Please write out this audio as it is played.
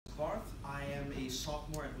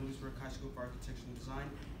sophomore at Williamsburg High School for Architecture and Design,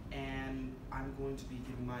 and I'm going to be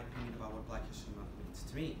giving my opinion about what Black History Month means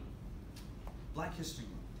to me. Black History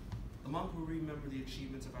Month, the month where we remember the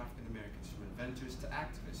achievements of African Americans, from inventors to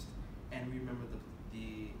activists, and we remember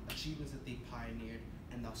the achievements that they pioneered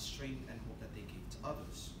and the strength and hope that they gave to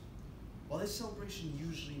others. While this celebration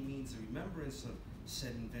usually means the remembrance of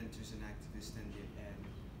said inventors and activists and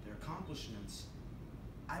their accomplishments,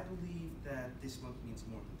 I believe that this month means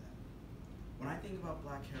more than that. When I think about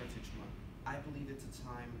Black Heritage Month, I believe it's a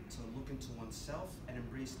time to look into oneself and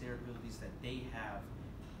embrace their abilities that they have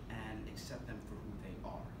and accept them for who they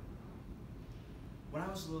are. When I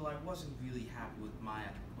was little, I wasn't really happy with my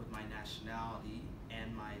nationality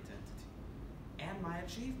and my identity and my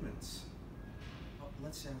achievements. Well,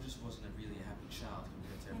 let's say I just wasn't a really happy child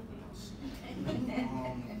compared to everyone else.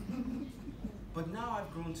 But now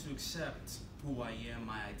I've grown to accept who I am,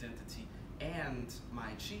 my identity, and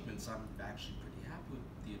my achievements. I'm actually pretty happy with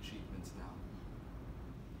the achievements now.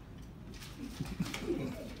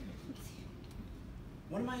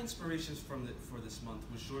 One of my inspirations for this month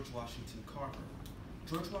was George Washington Carver.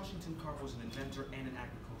 George Washington Carver was an inventor and an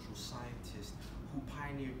agricultural scientist who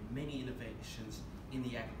pioneered many innovations in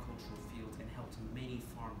the agricultural field and helped many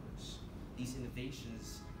farmers. These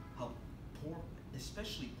innovations helped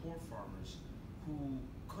especially poor farmers who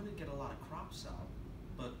couldn't get a lot of crops out,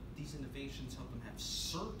 but these innovations helped them have a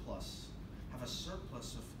surplus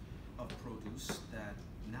of produce that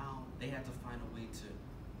now they had to find a way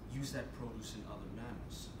to use that produce in other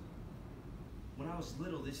manners. When I was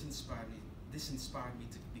little, this inspired me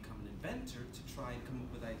to become an inventor, to try and come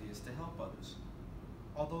up with ideas to help others.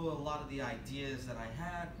 Although a lot of the ideas that I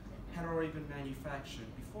had already been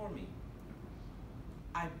manufactured before me.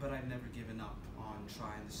 But I've never given up on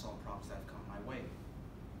trying to solve problems that have come my way.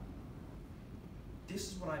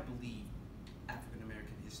 This is what I believe African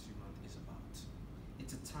American History Month is about.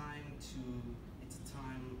 It's a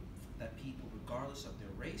time that people, regardless of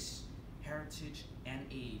their race, heritage, and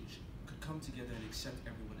age, could come together and accept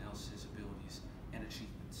everyone else's